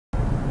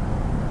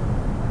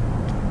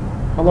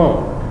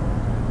Hello.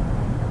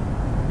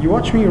 You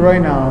watch me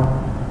right now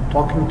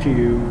talking to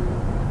you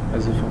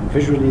as if I'm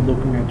visually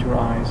looking at your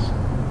eyes.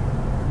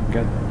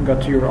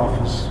 Got to your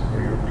office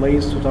or your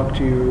place to talk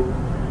to you.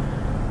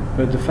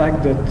 But the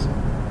fact that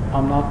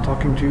I'm not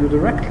talking to you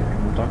directly,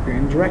 I'm talking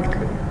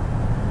indirectly.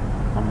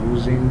 I'm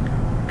using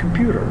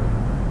computer,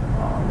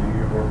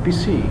 your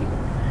PC.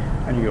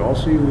 And you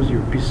also use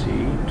your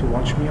PC to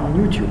watch me on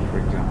YouTube, for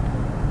example.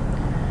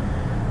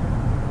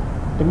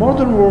 The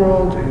modern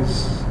world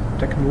is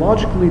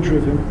technologically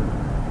driven,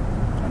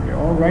 and we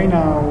are right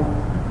now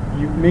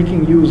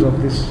making use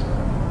of this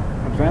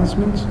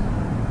advancement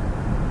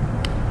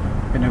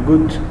in a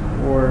good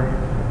or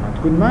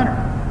not good manner.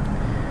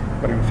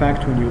 But in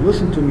fact, when you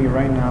listen to me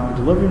right now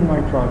delivering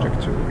my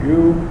project to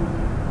you,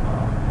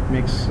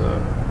 makes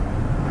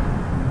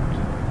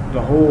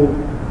the whole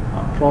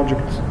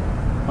project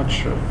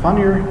much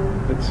funnier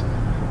that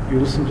you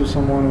listen to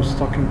someone who's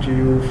talking to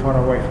you far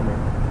away from you.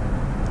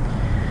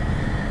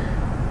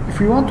 If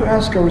we want to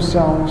ask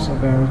ourselves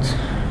about,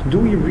 do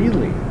we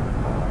really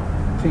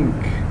think,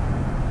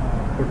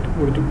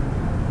 or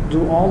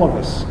do all of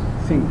us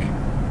think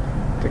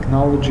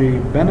technology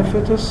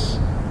benefits us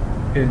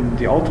in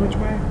the ultimate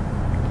way?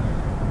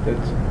 That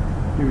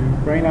you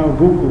right now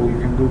you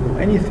can Google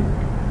anything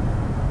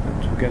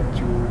and to get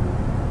to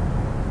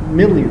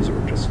millions or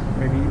just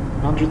maybe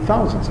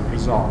 100,000s of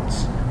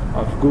results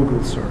of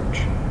Google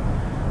search.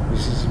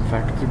 This is in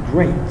fact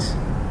great.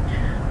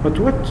 But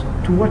to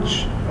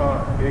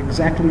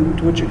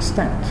which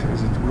extent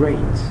is it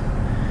great?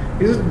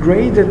 Is it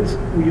great that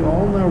we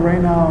all know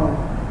right now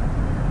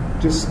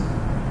just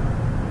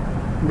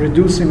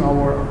reducing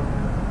our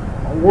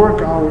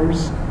work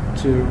hours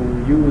to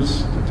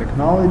use the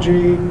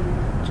technology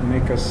to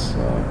make us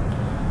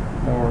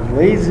more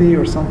lazy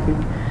or something?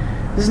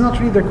 This is not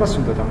really the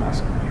question that I'm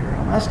asking here.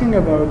 I'm asking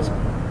about,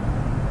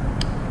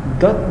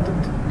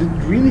 did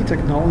really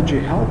technology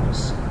help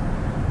us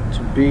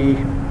to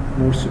be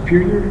more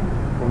superior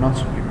or not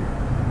superior?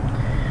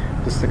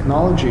 Does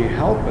technology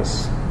help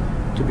us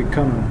to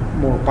become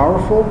more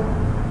powerful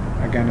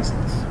against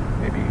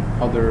maybe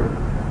other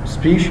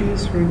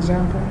species, for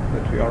example,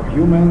 that we are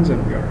humans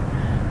and we are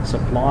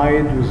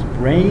supplied with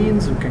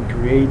brains who can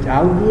create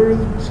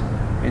algorithms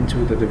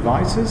into the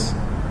devices,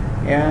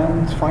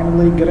 and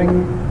finally getting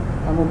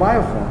a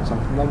mobile phone,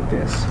 something like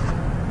this?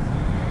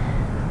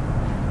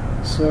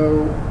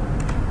 So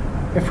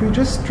if we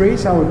just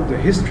trace out the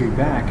history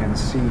back and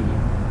see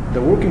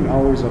the working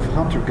hours of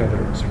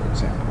hunter-gatherers, for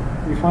example,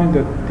 we find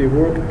that they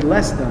worked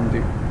less than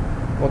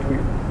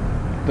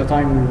the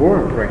time we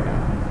work right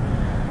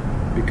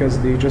now, because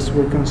they just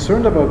were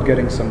concerned about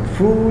getting some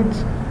food,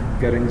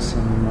 getting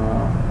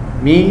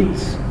some meat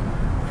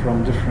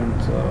from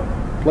different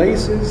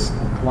places,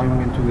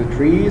 climbing into the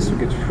trees to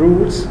get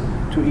fruits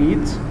to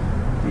eat.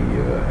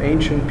 The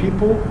ancient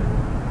people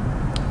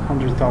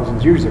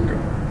 100,000 years ago.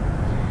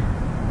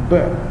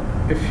 But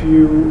if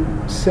you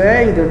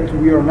say that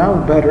we are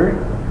now better,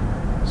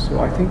 so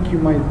I think you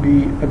might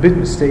be a bit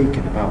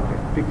mistaken about it,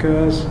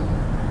 because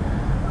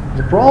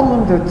the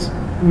problem that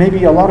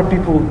maybe a lot of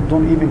people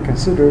don't even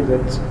consider,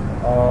 that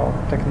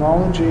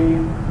technology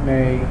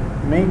may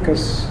make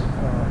us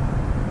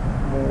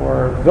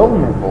more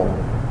vulnerable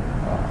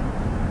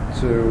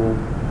to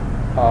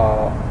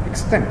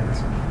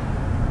extinct.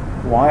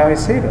 Why I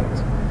say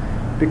that?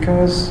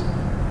 Because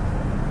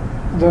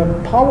the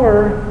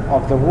power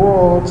of the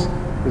world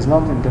is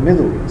not in the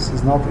Middle East,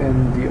 is not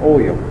in the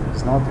oil,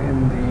 is not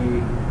in the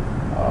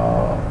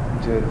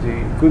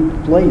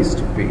good place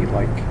to be,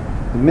 like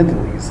the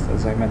Middle East,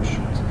 as I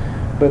mentioned,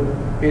 but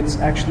it's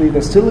actually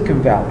the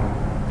Silicon Valley.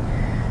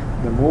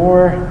 The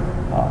more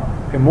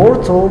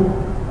immortal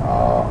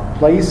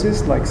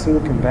places like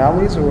Silicon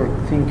Valleys, who are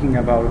thinking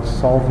about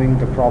solving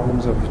the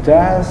problems of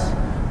death,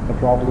 the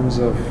problems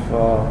of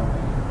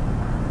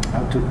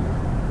how to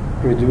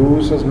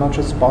reduce as much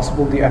as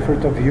possible the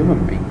effort of a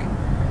human being.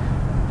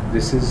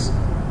 This is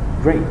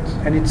great,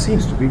 and it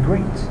seems to be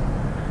great.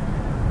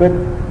 But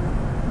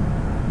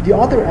the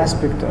other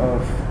aspect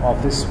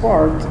of this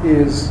part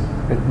is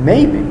that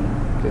maybe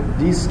that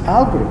these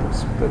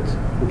algorithms,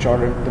 which are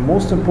the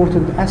most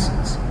important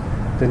assets,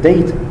 the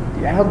data,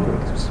 the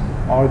algorithms,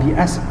 are the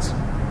assets.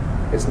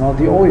 It's not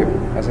the oil,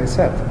 as I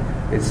said.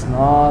 It's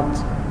not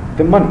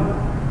the money.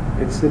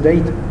 It's the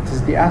data. It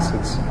is the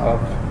assets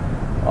of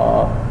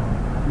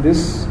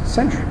this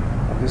century,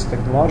 of this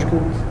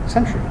technological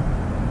century.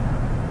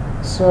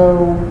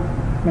 So,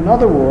 in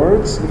other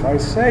words, if I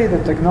say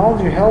that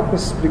technology helps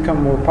us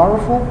become more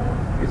powerful,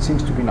 it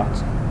seems to be not.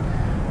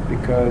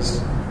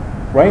 Because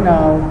right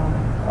now,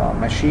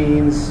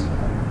 machines,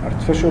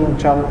 artificially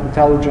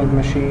intelligent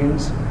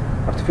machines,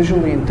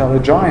 artificially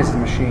intelligized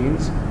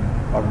machines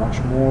are much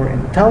more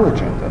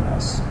intelligent than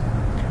us.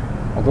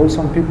 Although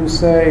some people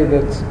say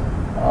that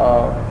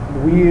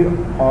we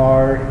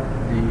are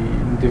the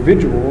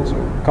individuals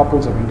or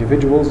couples of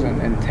individuals in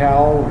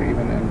Intel or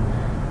even in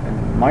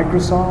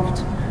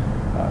Microsoft,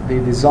 they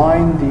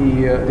designed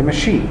the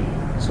machine,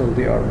 so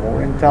they are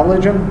more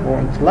intelligent, more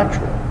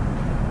intellectual.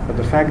 but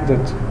the fact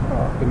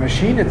that the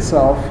machine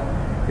itself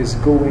is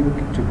going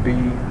to be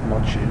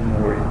much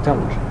more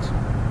intelligent.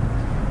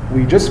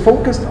 We just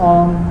focused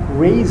on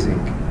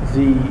raising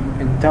the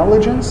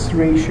intelligence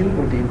ratio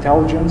or the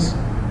intelligence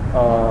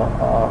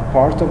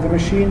part of the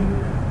machine,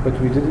 but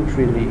we didn't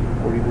really,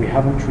 or we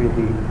haven't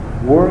really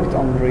worked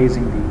on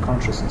raising the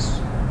consciousness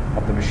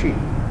of the machine.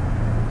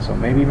 So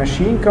maybe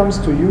machine comes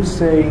to you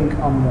saying,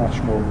 I'm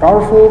much more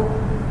powerful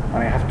and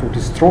I have to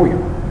destroy you.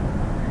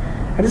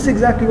 And this is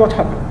exactly what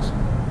happened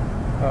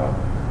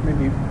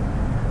maybe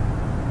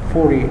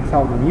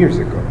 40,000 years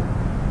ago,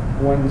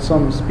 when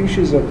some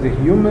species of the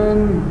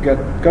human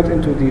got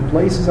into the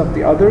places of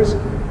the others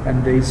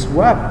and they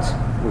swept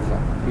with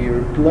them. They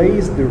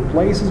replaced their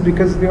places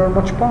because they are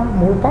much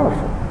more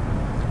powerful.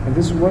 And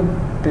this is what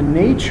the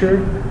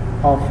nature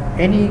of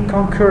any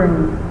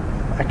conquering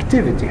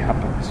activity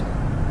happens.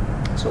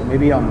 So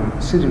maybe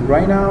I'm sitting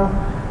right now,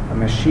 a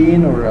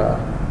machine or a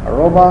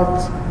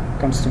robot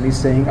comes to me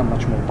saying I'm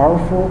much more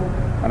powerful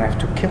and I have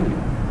to kill you.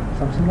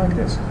 Something like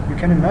this. You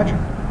can imagine.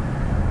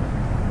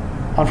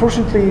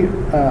 Unfortunately,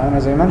 and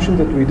as I mentioned,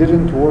 that we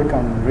didn't work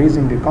on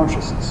raising the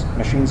consciousness.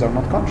 Machines are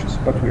not conscious,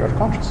 but we are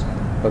conscious.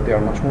 But they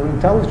are much more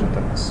intelligent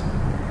than us.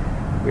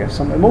 We have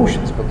some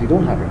emotions, but they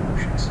don't have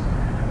emotions.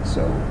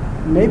 So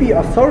maybe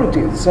authority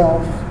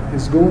itself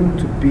is going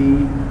to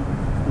be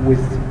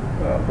with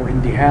or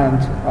in the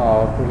hands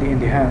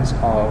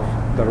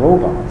of the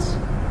robots.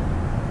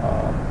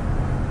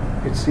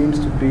 It seems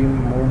to be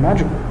more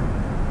magical,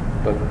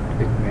 but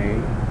it may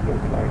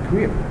look like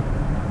real.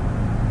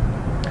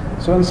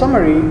 So in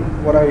summary,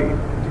 what I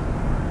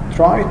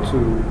try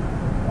to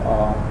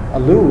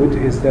allude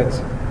is that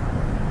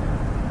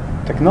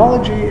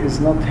technology is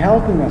not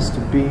helping us to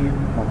be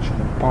much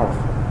more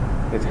powerful.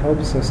 It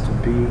helps us to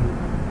be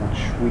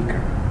much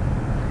weaker.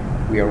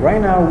 We are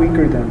right now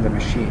weaker than the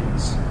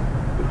machines.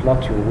 You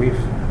plot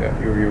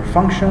your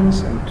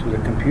functions into the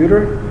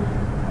computer,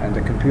 and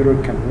the computer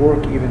can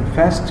work even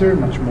faster,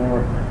 much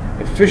more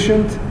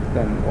efficient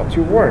than what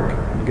you work,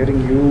 and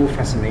getting you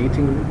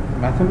fascinating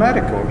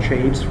mathematical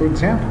shapes, for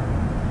example.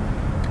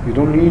 You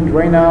don't need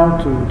right now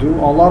to do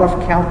a lot of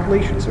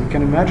calculations. So you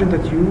can imagine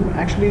that you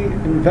actually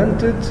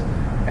invented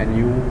and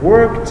you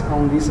worked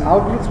on these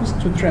algorithms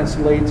to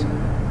translate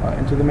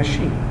into the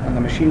machine. And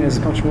the machine is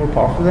much more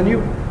powerful than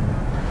you.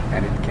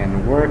 And it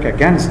can work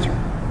against you.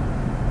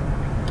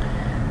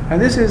 And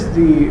this is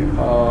the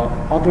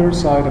other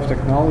side of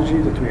technology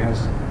that we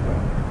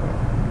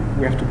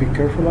have to be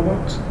careful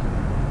about.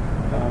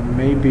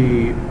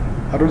 Maybe,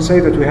 I don't say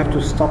that we have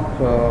to stop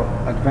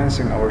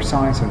advancing our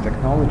science and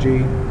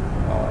technology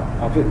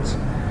of it,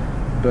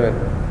 but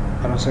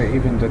I don't say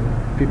even that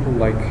people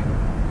like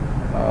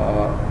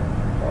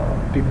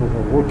people who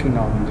are working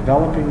on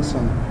developing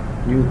some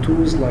new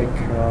tools like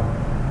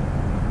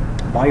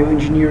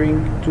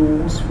bioengineering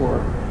tools for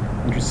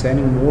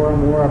understanding more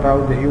and more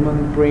about the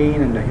human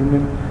brain and the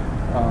human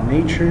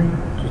nature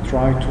to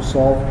try to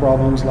solve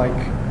problems like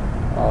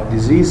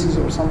diseases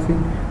or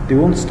something, they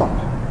won't stop.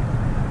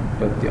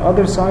 But the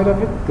other side of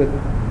it, that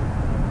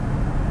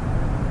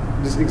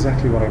this is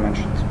exactly what I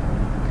mentioned,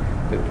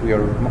 that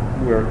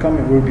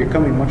we're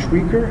becoming much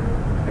weaker,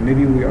 and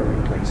maybe we are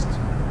replaced.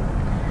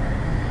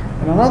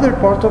 And another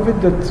part of it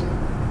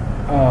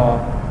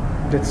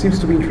that seems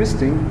to be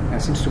interesting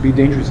and seems to be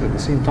dangerous at the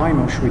same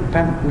time,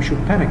 we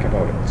should panic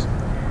about it.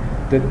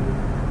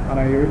 And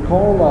I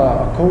recall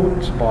a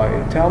quote by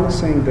Tallis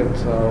saying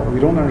that we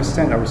don't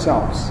understand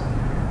ourselves.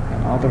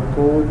 Another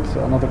quote,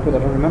 I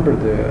don't remember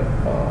the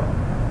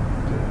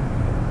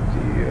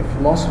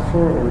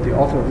philosopher or the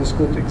author of this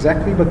quote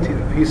exactly, but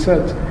he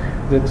said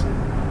that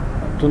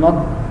do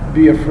not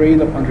be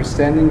afraid of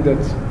understanding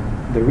that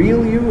the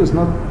real you is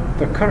not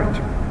the current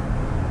you.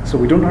 So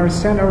we don't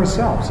understand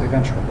ourselves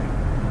eventually.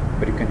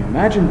 But you can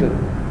imagine that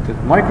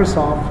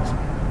Microsoft,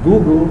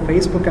 Google,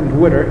 Facebook, and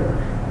Twitter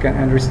can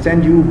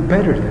understand you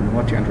better than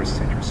what you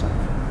understand yourself.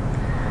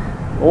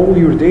 All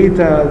your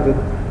data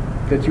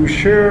that you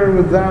share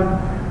with them,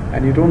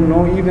 and you don't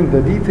know even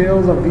the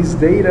details of these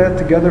data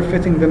together,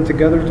 fitting them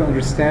together to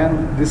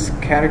understand this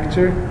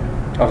character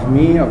of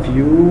me, of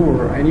you,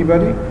 or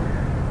anybody.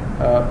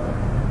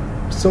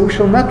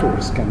 Social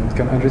networks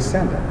can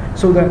understand that.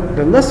 So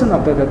the lesson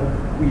of that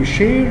we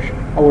share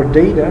our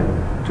data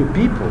to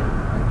people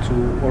and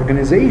to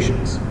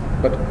organizations,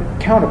 but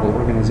accountable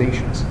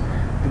organizations,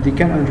 that they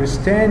can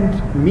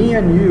understand me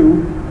and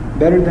you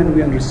better than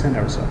we understand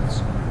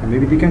ourselves. And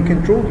maybe they can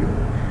control you.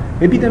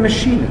 Maybe the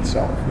machine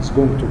itself is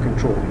going to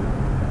control you.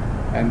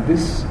 And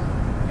this,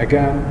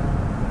 again,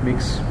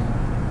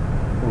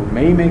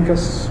 may make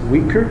us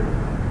weaker.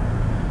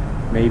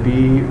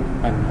 Maybe,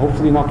 and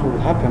hopefully not will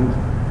happen,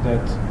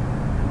 that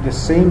the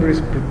same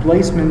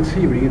replacement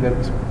theory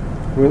that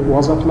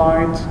was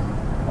applied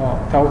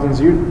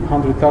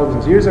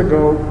 100,000 years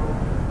ago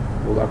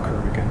will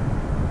occur again.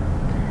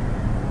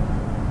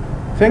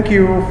 Thank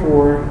you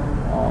for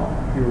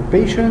your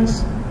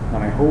patience,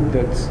 and I hope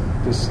that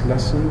this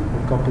lesson,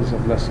 or couples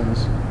of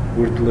lessons,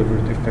 were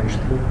delivered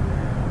eventually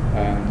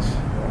and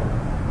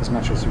as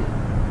much as you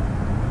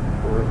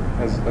or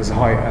as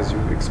high as you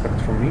expect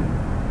from me.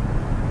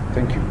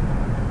 Thank you.